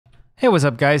Hey, what's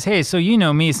up, guys? Hey, so you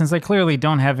know me, since I clearly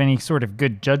don't have any sort of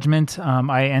good judgment,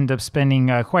 I end up spending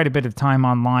quite a bit of time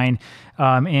online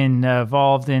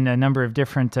involved in a number of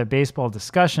different baseball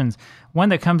discussions. One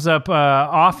that comes up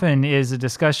often is a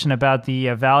discussion about the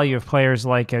value of players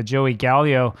like Joey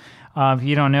Gallo. If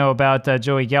you don't know about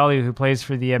Joey Gallo, who plays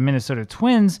for the Minnesota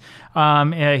Twins,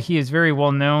 he is very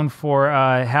well known for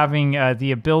having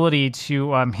the ability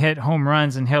to hit home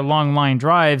runs and hit long line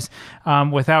drives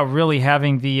without really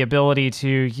having the ability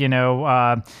to,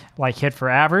 like hit for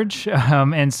average.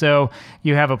 And so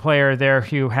you have a player there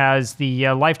who has the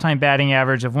lifetime batting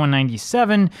average of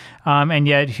 197, and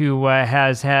yet who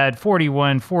has had 40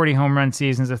 home run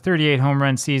seasons, a 38 home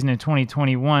run season in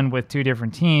 2021 with two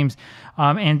different teams.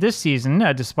 And this season,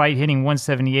 despite hitting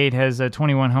 178, has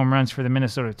 21 home runs for the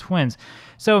Minnesota Twins.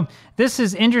 So this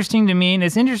is interesting to me, and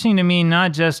it's interesting to me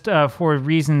not just for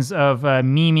reasons of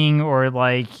memeing or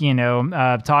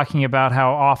talking about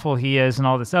how awful he is and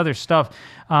all this other stuff.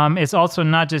 It's also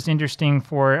not just interesting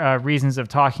for reasons of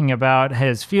talking about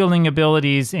his fielding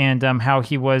abilities and how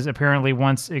he was apparently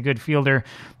once a good fielder.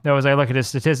 Though as I look at his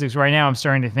statistics right now, I'm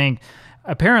starting to think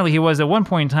apparently he was at one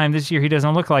point in time this year. He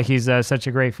doesn't look like he's such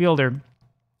a great fielder.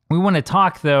 We want to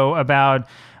talk, though, about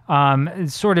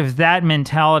sort of that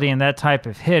mentality and that type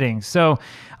of hitting. So,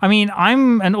 I mean,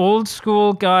 I'm an old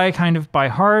school guy kind of by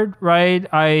heart, right?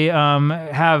 I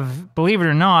have, believe it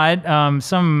or not,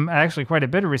 some actually quite a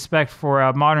bit of respect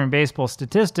for modern baseball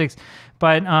statistics,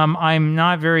 but I'm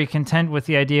not very content with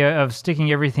the idea of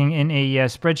sticking everything in a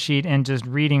spreadsheet and just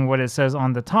reading what it says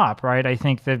on the top, right? I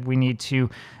think that we need to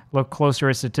look closer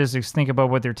at statistics, think about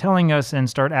what they're telling us, and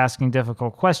start asking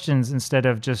difficult questions instead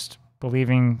of just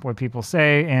believing what people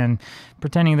say and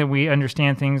pretending that we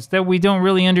understand things that we don't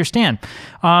really understand.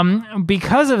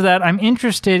 Because of that, I'm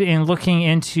interested in looking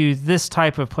into this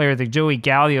type of player, the Joey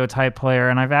Gallo type player,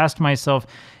 and I've asked myself,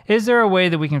 is there a way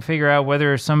that we can figure out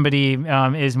whether somebody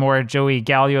is more Joey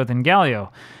Gallo than Gallo?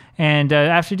 And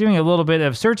after doing a little bit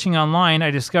of searching online,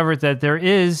 I discovered that there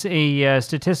is a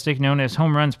statistic known as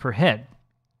home runs per hit.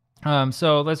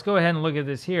 So let's go ahead and look at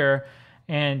this here.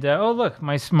 And, oh, look,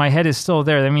 my head is still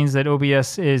there. That means that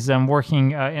OBS is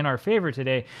working in our favor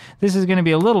today. This is going to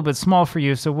be a little bit small for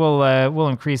you, so we'll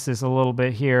increase this a little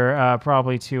bit here,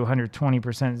 probably to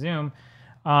 120% zoom.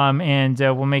 And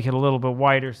we'll make it a little bit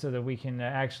wider so that we can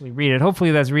actually read it.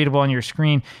 Hopefully that's readable on your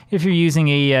screen. If you're using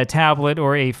a tablet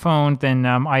or a phone, then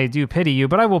I do pity you,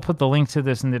 but I will put the link to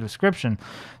this in the description.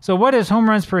 So what is home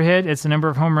runs per hit? It's the number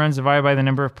of home runs divided by the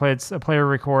number of hits a player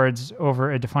records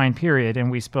over a defined period, and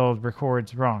we spelled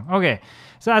records wrong. Okay,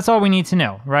 so that's all we need to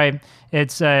know, right?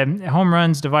 It's home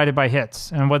runs divided by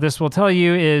hits, and what this will tell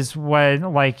you is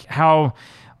how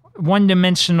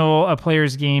one-dimensional a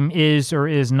player's game is or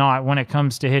is not when it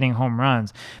comes to hitting home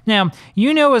runs. Now,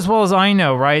 you know as well as I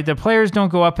know, right? The players don't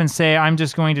go up and say, I'm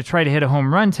just going to try to hit a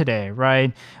home run today,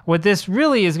 right? What this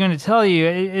really is going to tell you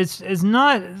is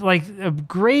not like a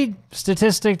great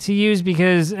statistic to use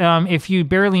because if you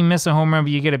barely miss a home run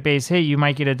but you get a base hit, you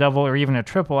might get a double or even a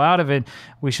triple out of it.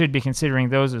 We should be considering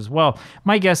those as well.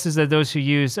 My guess is that those who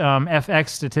use FX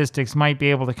statistics might be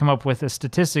able to come up with a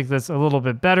statistic that's a little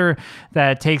bit better,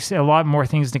 that takes a lot more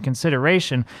things into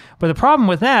consideration. But the problem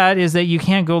with that is that you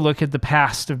can't go look at the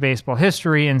past of baseball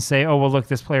history and say, oh, well, look,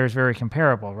 this player is very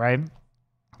comparable, right?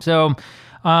 So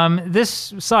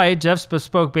this site, Jeff's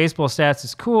Bespoke Baseball Stats,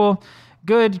 is cool.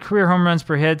 Good career home runs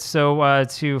per hit. So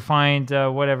to find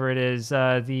whatever it is,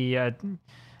 the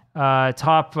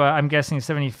top, I'm guessing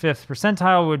 75th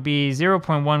percentile would be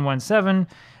 0.117.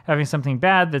 Having something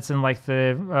bad that's in like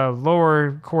the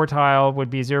lower quartile would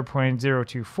be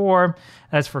 0.024.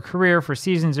 That's for career. For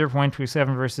season,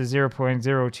 0.27 versus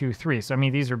 0.023. So, I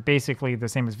mean, these are basically the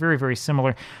same. It's very, very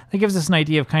similar. That gives us an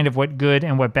idea of kind of what good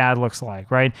and what bad looks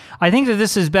like, right? I think that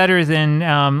this is better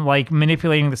than like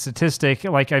manipulating the statistic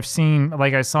like I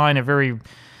saw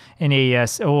in a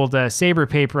old Sabre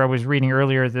paper I was reading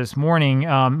earlier this morning,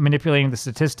 manipulating the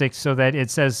statistics so that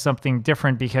it says something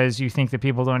different because you think that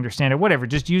people don't understand it. Whatever,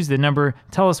 just use the number,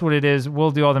 tell us what it is, we'll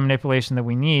do all the manipulation that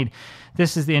we need.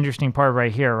 This is the interesting part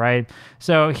right here, right?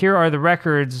 So here are the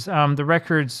records. The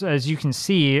records, as you can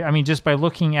see, I mean, just by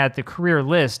looking at the career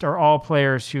list, are all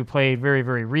players who played very,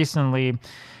 very recently.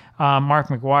 Mark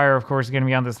McGwire, of course, is going to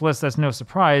be on this list. That's no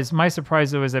surprise. My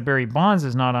surprise, though, is that Barry Bonds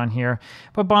is not on here.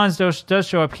 But Bonds does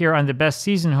show up here on the best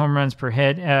season home runs per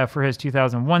hit for his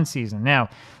 2001 season. Now,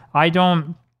 I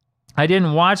don't I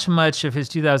didn't watch much of his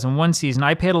 2001 season.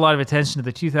 I paid a lot of attention to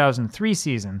the 2003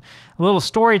 season. A little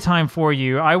story time for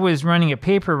you. I was running a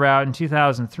paper route in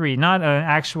 2003, not an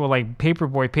actual like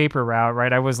paperboy paper route,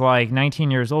 right? I was like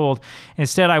 19 years old.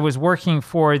 Instead, I was working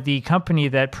for the company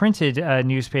that printed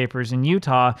newspapers in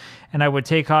Utah, and I would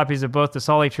take copies of both the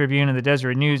Salt Lake Tribune and the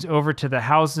Deseret News over to the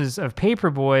houses of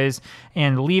paperboys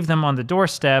and leave them on the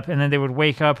doorstep, and then they would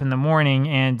wake up in the morning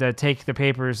and take the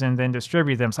papers and then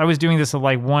distribute them. So I was doing this at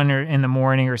like 1 or in the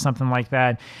morning or something like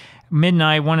that,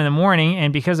 midnight, 1 in the morning.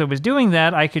 And because I was doing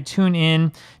that, I could tune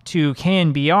in to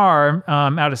KNBR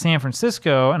out of San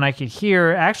Francisco, and I could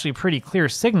hear actually pretty clear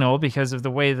signal because of the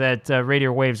way that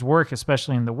radio waves work,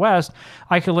 especially in the West.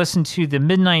 I could listen to the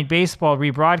midnight baseball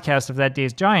rebroadcast of that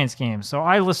day's Giants game. So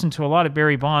I listened to a lot of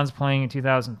Barry Bonds playing in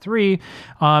 2003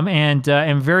 and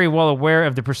am very well aware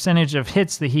of the percentage of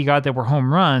hits that he got that were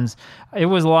home runs. It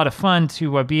was a lot of fun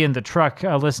to be in the truck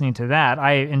listening to that.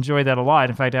 I enjoyed that a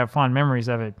lot. In fact, I have fond memories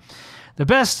of it. The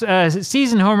best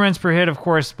season home runs per hit, of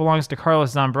course, belongs to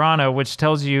Carlos Zambrano, which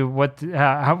tells you what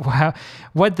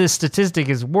this statistic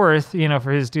is worth,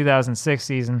 for his 2006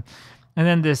 season. And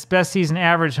then this best season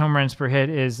average home runs per hit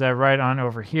is right on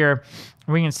over here.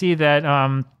 We can see that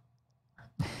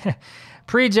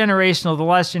pre-generational, the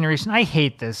last generation. I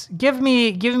hate this. Give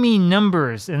me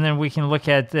numbers, and then we can look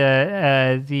at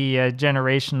the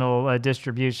generational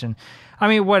distribution. I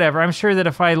mean, whatever. I'm sure that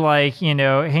if I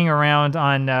hang around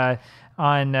on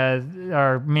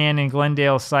our man in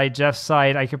Glendale site, Jeff's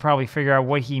site, I could probably figure out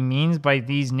what he means by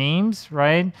these names,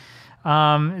 right?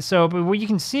 But what you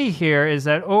can see here is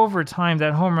that over time,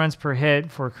 that home runs per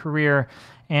hit for career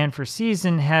and for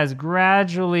season has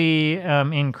gradually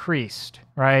increased,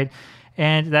 right?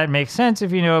 And that makes sense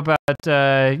if you know about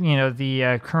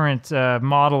the current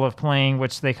model of playing,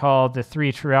 which they call the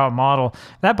 3 true out model.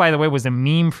 That, by the way, was a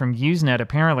meme from Usenet,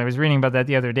 apparently. I was reading about that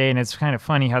the other day, and it's kind of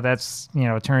funny how that's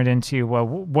turned into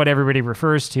what everybody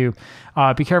refers to.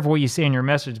 Be careful what you say in your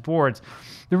message boards.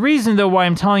 The reason, though, why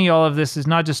I'm telling you all of this is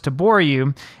not just to bore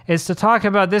you, is to talk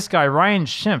about this guy, Ryan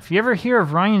Schimpf. You ever hear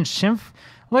of Ryan Schimpf?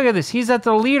 Look at this. He's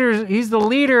the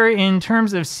leader in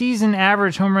terms of season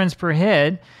average home runs per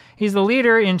hit. He's the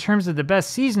leader in terms of the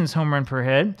best season's home run per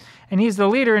hit, and he's the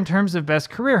leader in terms of best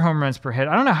career home runs per hit.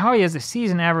 I don't know how he has a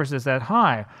season average that's that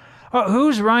high.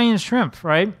 Who's Ryan Schimpf,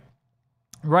 right?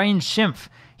 Ryan Schimpf.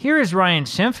 Here is Ryan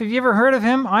Schimpf. Have you ever heard of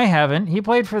him? I haven't. He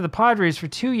played for the Padres for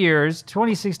 2 years,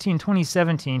 2016,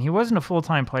 2017. He wasn't a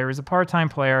full-time player. He was a part-time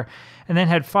player, and then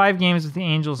had 5 games with the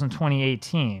Angels in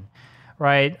 2018.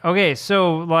 Right. Okay.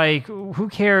 So, who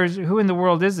cares? Who in the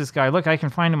world is this guy? Look, I can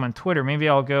find him on Twitter. Maybe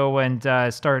I'll go and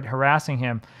start harassing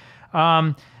him.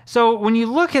 So when you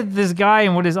look at this guy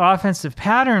and what his offensive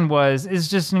pattern was, is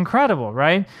just incredible,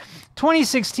 right?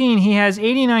 2016, he has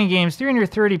 89 games,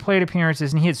 330 plate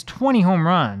appearances, and he hits 20 home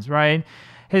runs, right?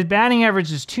 His batting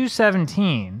average is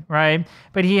 .217, right?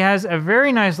 But he has a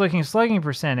very nice looking slugging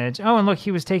percentage. Oh, and look,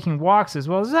 he was taking walks as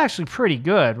well. This is actually pretty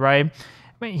good, right?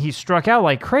 He struck out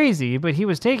like crazy, but he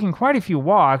was taking quite a few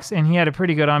walks, and he had a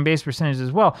pretty good on-base percentage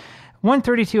as well.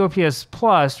 132 OPS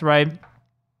plus, right?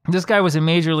 This guy was a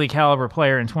major league caliber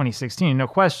player in 2016, no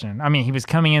question. I mean, he was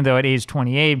coming in, though, at age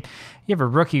 28. You have a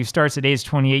rookie who starts at age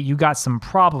 28, you got some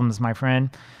problems, my friend.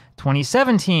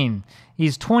 2017,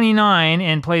 he's 29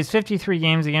 and plays 53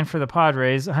 games again for the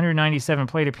Padres, 197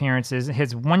 plate appearances,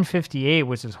 hits 158,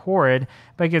 which is horrid,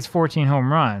 but gets 14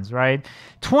 home runs, right?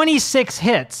 26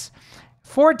 hits.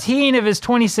 14 of his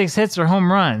 26 hits are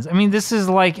home runs. I mean, this is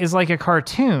like a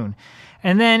cartoon.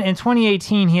 And then in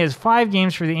 2018, he has 5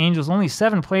 games for the Angels, only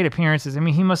 7 plate appearances. I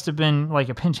mean, he must have been like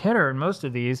a pinch hitter in most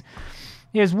of these.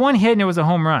 He has 1 hit and it was a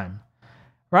home run,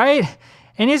 right?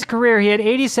 In his career, he had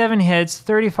 87 hits,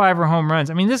 35 were home runs.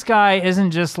 I mean, this guy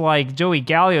isn't just like Joey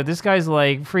Gallo. This guy's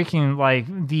like freaking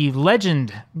like the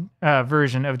legend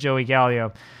version of Joey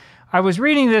Gallo. I was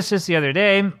reading this just the other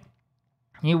day.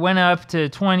 He went up to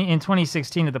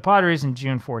 2016 to the Padres in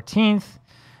June 14th,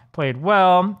 played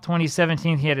well.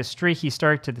 2017, he had a streaky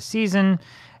start to the season.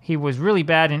 He was really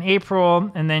bad in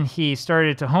April, and then he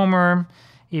started to homer.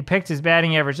 He picked his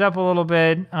batting average up a little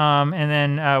bit, and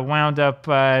then wound up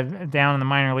down in the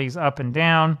minor leagues, up and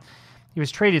down. He was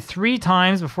traded 3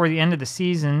 times before the end of the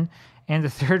season, and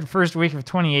the first week of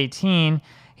 2018.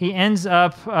 He ends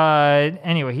up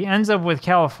with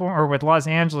California or with Los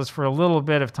Angeles for a little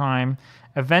bit of time.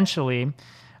 Eventually,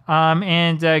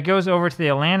 and goes over to the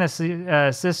Atlanta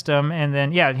system, and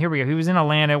then, here we go. He was in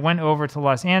Atlanta, went over to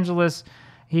Los Angeles.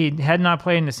 He had not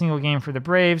played in a single game for the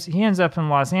Braves. He ends up in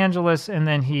Los Angeles, and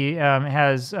then he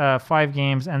has 5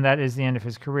 games, and that is the end of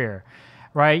his career,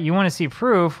 right? You want to see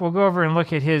proof? We'll go over and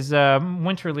look at his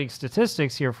Winter League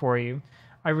statistics here for you.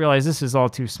 I realize this is all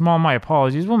too small. My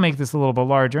apologies. We'll make this a little bit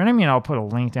larger. And I mean, I'll put a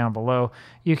link down below.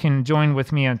 You can join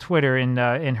with me on Twitter in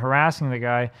harassing the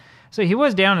guy. So he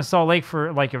was down in Salt Lake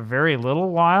for like a very little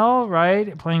while,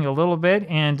 right? Playing a little bit.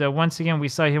 And once again, we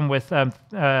saw him with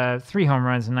 3 home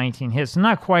runs and 19 hits. So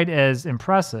not quite as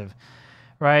impressive,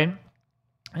 right?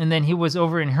 And then he was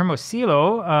over in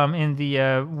Hermosillo in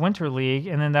the Winter League,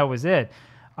 and then that was it.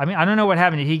 I mean, I don't know what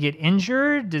happened. Did he get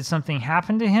injured? Did something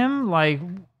happen to him? Like,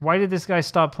 why did this guy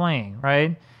stop playing,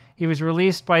 right? He was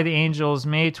released by the Angels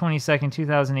May 22nd,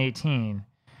 2018.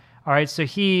 All right, so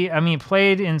he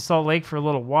played in Salt Lake for a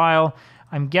little while.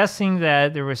 I'm guessing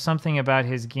that there was something about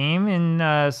his game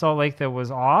in Salt Lake that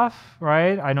was off,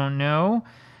 right? I don't know.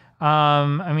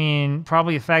 I mean,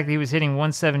 probably the fact that he was hitting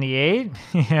 178,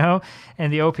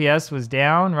 and the OPS was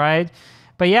down, right?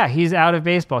 But yeah, he's out of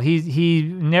baseball. He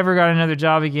never got another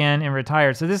job again and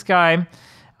retired. So this guy, he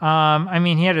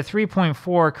had a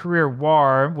 3.4 career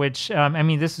WAR, which,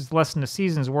 this is less than a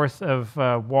season's worth of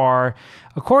WAR.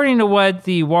 According to what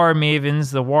the WAR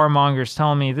mavens, the WAR mongers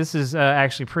tell me, this is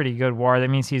actually pretty good WAR. That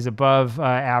means he's above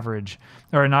average,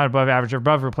 or not above average, or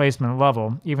above replacement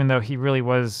level, even though he really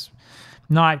was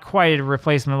not quite at a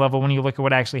replacement level when you look at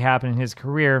what actually happened in his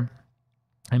career.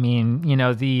 I mean,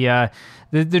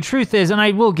 the truth is, and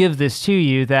I will give this to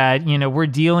you, that, we're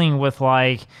dealing with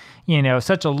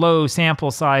such a low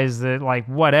sample size that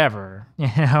whatever,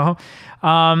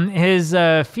 his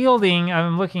fielding,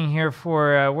 I'm looking here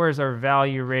for, where's our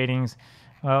value ratings?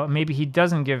 Well, maybe he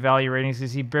doesn't give value ratings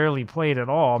because he barely played at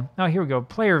all. Oh, here we go.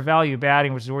 Player value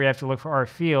batting, which is where you have to look for our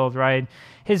field, right?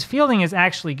 His fielding is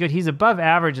actually good. He's above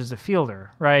average as a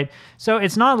fielder, right? So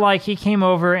it's not like he came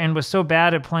over and was so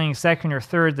bad at playing second or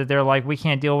third that they're like, we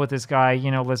can't deal with this guy,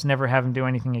 let's never have him do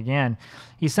anything again.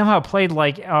 He somehow played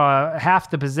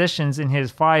half the positions in his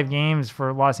 5 games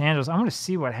for Los Angeles. I'm going to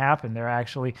see what happened there,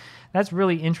 actually. That's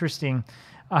really interesting.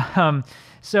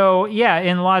 So yeah,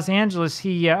 in Los Angeles,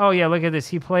 he look at this.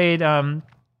 He played,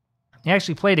 he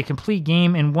actually played a complete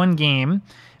game in 1 game,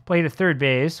 played at third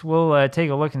base. We'll take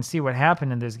a look and see what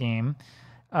happened in this game.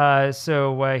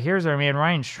 So here's our man,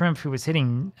 Ryan Schimpf, who was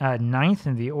hitting 9th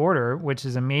in the order, which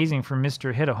is amazing for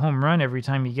Mr. Hit a home run every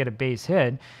time you get a base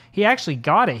hit. He actually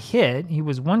got a hit. He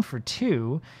was 1 for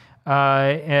 2,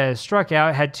 struck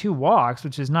out, had 2 walks,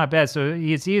 which is not bad. So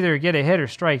it's either get a hit or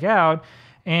strike out.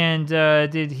 And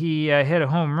did he hit a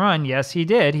home run? Yes, he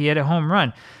did. He hit a home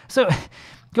run. So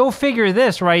go figure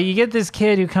this, right? You get this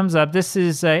kid who comes up. This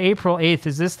is April 8th.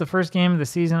 Is this the first game of the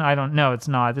season? I don't know. It's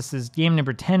not. This is game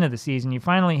number 10 of the season. He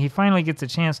finally gets a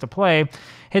chance to play,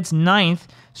 hits 9th,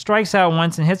 strikes out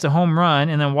once and hits a home run,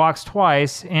 and then walks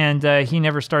twice, and he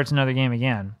never starts another game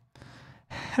again.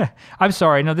 I'm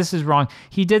sorry. No, this is wrong.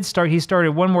 He did start. He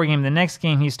started 1 more game. The next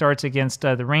game he starts against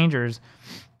the Rangers.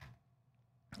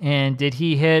 And did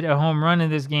he hit a home run in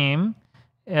this game?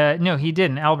 No, he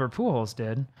didn't. Albert Pujols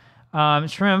did.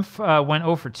 Schimpf went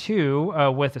 0 for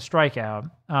 2 with a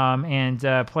strikeout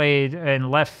and played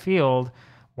in left field.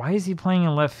 Why is he playing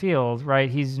in left field, right?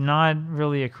 He's not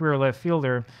really a career left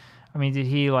fielder. I mean, did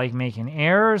he make an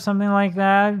error or something like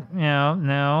that?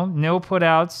 No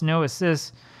putouts, no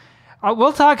assists.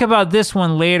 We'll talk about this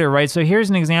one later, right? So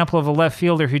here's an example of a left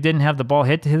fielder who didn't have the ball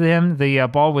hit to him. The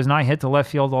ball was not hit to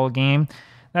left field all game.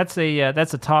 That's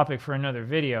a topic for another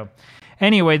video.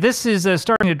 Anyway, this is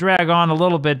starting to drag on a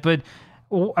little bit, but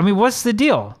I mean, what's the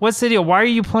deal? What's the deal? Why are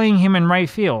you playing him in right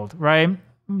field, right?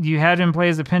 You had him play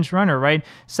as a pinch runner, right?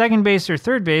 Second base or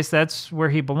third base, that's where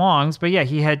he belongs. But yeah,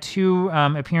 he had 2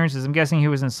 appearances. I'm guessing he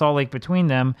was in Salt Lake between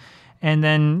them. And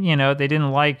then, they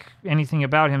didn't like anything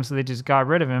about him, so they just got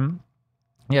rid of him.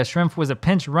 Yeah, Schimpf was a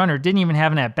pinch runner, didn't even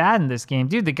have an at-bat in this game.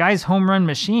 Dude, the guy's home run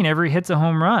machine. Every hit's a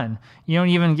home run. You don't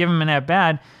even give him an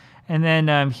at-bat. And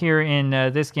then here in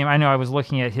this game, I know I was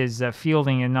looking at his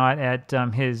fielding and not at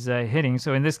his hitting.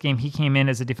 So in this game, he came in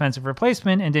as a defensive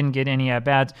replacement and didn't get any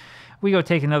at-bats. We go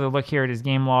take another look here at his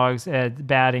game logs at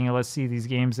batting, and let's see these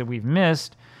games that we've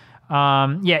missed.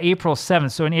 April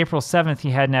 7th. So in April 7th,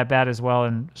 he had an at-bat as well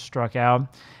and struck out.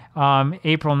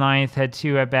 April 9th had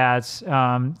 2 at-bats.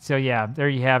 So yeah, there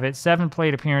you have it. 7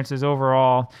 plate appearances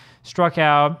overall. Struck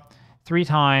out 3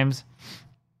 times.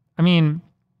 I mean,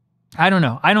 I don't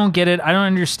know. I don't get it. I don't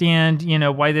understand,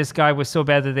 why this guy was so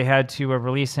bad that they had to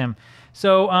release him.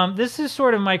 So this is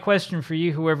sort of my question for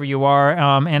you, whoever you are.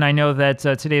 And I know that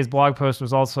today's blog post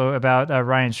was also about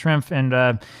Ryan Schimpf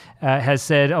and has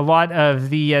said a lot of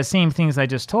the same things I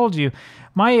just told you.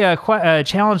 My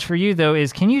challenge for you, though,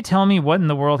 is can you tell me what in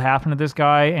the world happened to this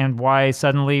guy and why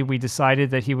suddenly we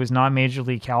decided that he was not major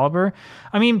league caliber?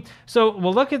 I mean, so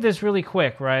we'll look at this really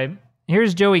quick, right?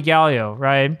 here's Joey Gallo,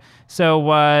 right? So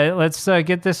let's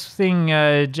get this thing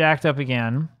jacked up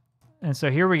again. And so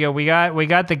here we go. We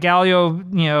got the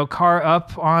Gallo, car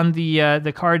up on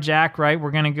the car jack, right?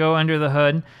 We're gonna go under the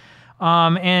hood.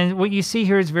 And what you see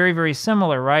here is very, very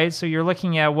similar, right? So you're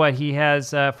looking at what he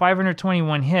has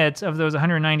 521 hits. Of those,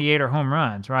 198 are home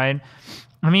runs, right?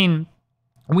 I mean,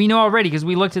 we know already because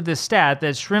we looked at this stat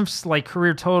that Schimpf's like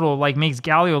career total like makes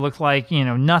Gallo look like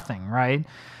nothing, right?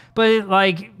 But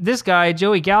like this guy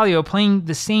Joey Gallo playing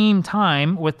the same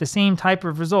time with the same type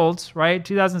of results, right?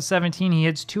 2017 he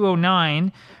hits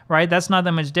 209, right? That's not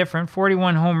that much different.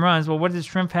 41 home runs. Well, what does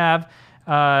Schimpf have?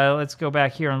 Let's go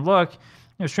back here and look.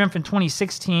 Schimpf in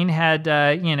 2016 had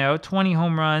 20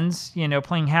 home runs,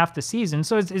 playing half the season.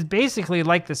 So it's basically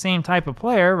like the same type of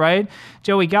player, right?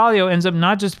 Joey Gallo ends up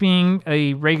not just being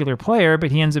a regular player, but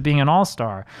he ends up being an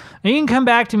all-star. And you can come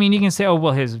back to me and you can say, oh,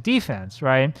 well, his defense,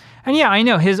 right? And yeah, I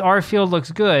know his R field looks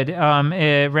good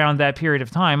around that period of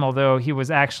time, although he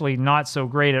was actually not so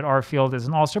great at R field as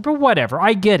an all-star, but whatever.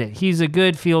 I get it. He's a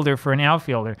good fielder for an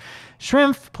outfielder.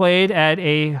 Schimpf played at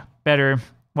a better,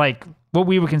 like, what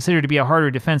we would consider to be a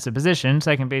harder defensive position,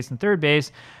 second base and third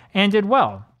base, and did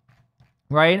well,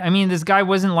 right? I mean, this guy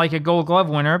wasn't like a Gold Glove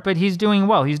winner, but he's doing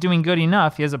well. He's doing good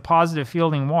enough. He has a positive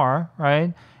fielding WAR,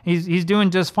 right? He's doing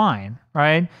just fine,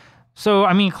 right? So,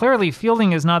 I mean, clearly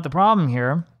fielding is not the problem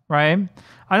here, right?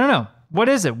 I don't know. What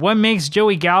is it? What makes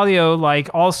Joey Gallo like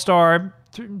all-star,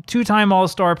 two-time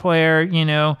all-star player,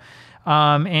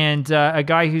 and a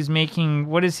guy who's making,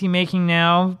 what is he making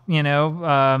now?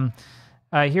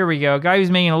 Here we go. A guy who's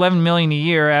making $11 million a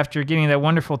year after getting that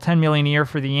wonderful $10 million a year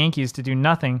for the Yankees to do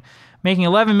nothing, making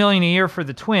 $11 million a year for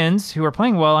the Twins, who are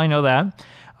playing well. I know that.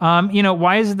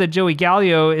 Why is it that Joey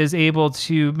Gallo is able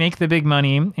to make the big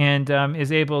money and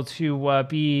is able to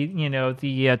be,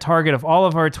 the target of all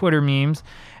of our Twitter memes,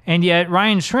 and yet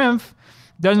Ryan Schimpf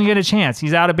doesn't get a chance?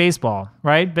 He's out of baseball,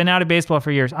 right? Been out of baseball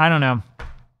for years. I don't know.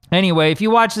 Anyway, if you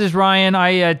watch this, Ryan,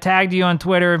 I tagged you on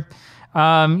Twitter.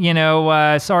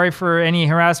 Sorry for any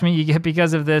harassment you get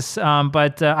because of this.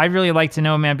 But I'd really like to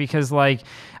know, man, because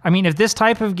if this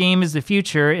type of game is the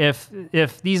future,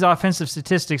 if these offensive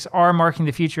statistics are marking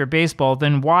the future of baseball,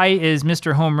 then why is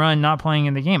Mr. Home Run not playing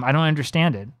in the game? I don't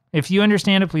understand it. If you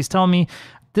understand it, please tell me.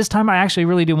 This time I actually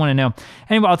really do want to know.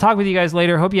 Anyway, I'll talk with you guys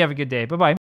later. Hope you have a good day. Bye-bye.